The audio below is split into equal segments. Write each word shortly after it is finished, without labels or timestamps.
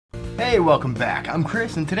Hey, welcome back. I'm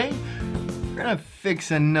Chris, and today we're gonna fix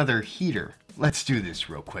another heater. Let's do this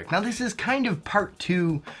real quick. Now, this is kind of part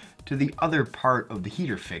 2 to the other part of the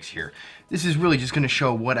heater fix here. This is really just gonna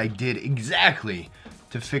show what I did exactly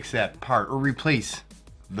to fix that part or replace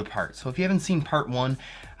the part. So if you haven't seen part 1,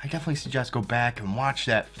 I definitely suggest go back and watch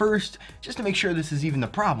that first, just to make sure this is even the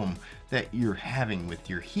problem that you're having with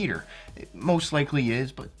your heater. It most likely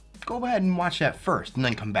is, but go ahead and watch that first and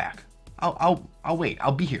then come back. I'll wait.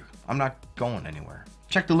 I'll be here. I'm not going anywhere.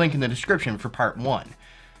 Check the link in the description for part 1.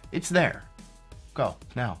 It's there. Go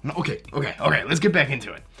now. No, okay. Let's get back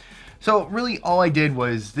into it. So really all I did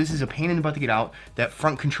was, this is a pain in the butt to get out. That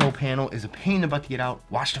front control panel is a pain in the butt to get out.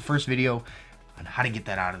 Watch the first video on how to get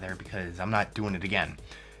that out of there, because I'm not doing it again.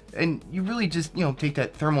 And you really just, take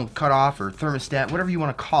that thermal cutoff or thermostat, whatever you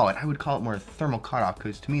want to call it. I would call it more a thermal cutoff,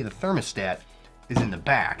 because to me the thermostat is in the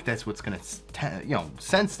back. That's what's going to,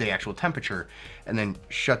 sense the actual temperature and then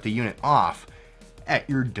shut the unit off at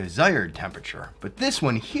your desired temperature. But this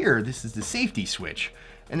one here, this is the safety switch,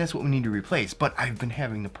 and that's what we need to replace. But I've been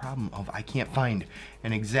having the problem of I can't find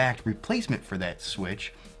an exact replacement for that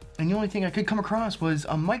switch, and the only thing I could come across was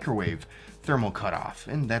a microwave thermal cutoff,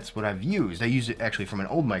 and that's what I've used. I used it actually from an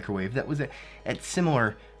old microwave that was at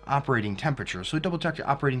similar operating temperature. So double check the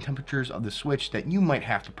operating temperatures of the switch that you might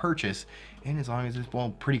have to purchase, and as long as it's,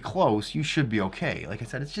 well, pretty close, you should be okay. Like I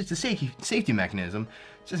said, it's just a safety mechanism.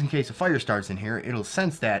 Just in case a fire starts in here, it'll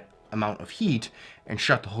sense that amount of heat and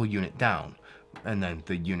shut the whole unit down, and then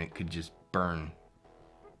the unit could just burn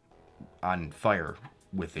on fire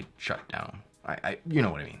with it shut down. You know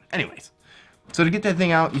what I mean. Anyways, so to get that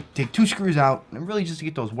thing out, you take 2 screws out, and really just to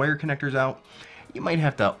get those wire connectors out, you might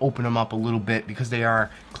have to open them up a little bit because they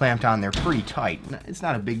are clamped on there pretty tight. It's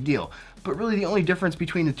not a big deal. But really the only difference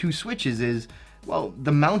between the 2 switches is, well,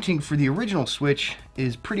 the mounting for the original switch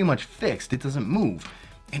is pretty much fixed. It doesn't move.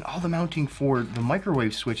 And all the mounting for the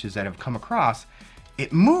microwave switches that have come across,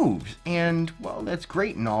 it moves. And, well, that's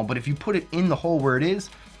great and all, but if you put it in the hole where it is,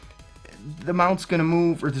 the mount's going to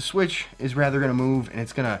move, or the switch is rather going to move, and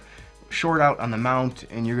it's going to short out on the mount,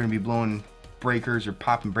 and you're going to be blowing breakers or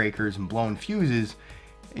popping breakers and blowing fuses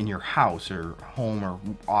in your house or home or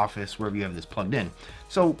office, wherever you have this plugged in.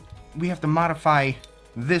 So we have to modify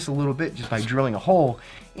this a little bit just by drilling a hole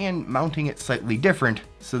and mounting it slightly different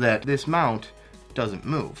so that this mount doesn't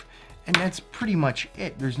move. And that's pretty much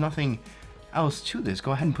it. There's nothing else to this.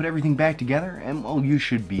 Go ahead and put everything back together, and, well, you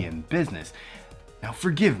should be in business. Now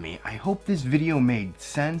forgive me, I hope this video made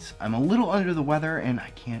sense. I'm a little under the weather and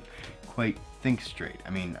I can't quite think straight.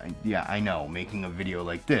 I mean, yeah, I know, making a video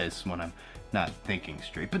like this when I'm not thinking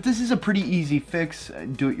straight. But this is a pretty easy fix,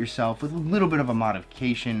 do it yourself, with a little bit of a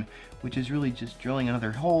modification, which is really just drilling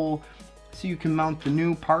another hole so you can mount the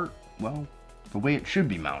new part, well, the way it should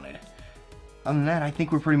be mounted. Other than that, I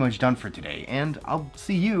think we're pretty much done for today, and I'll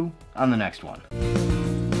see you on the next one.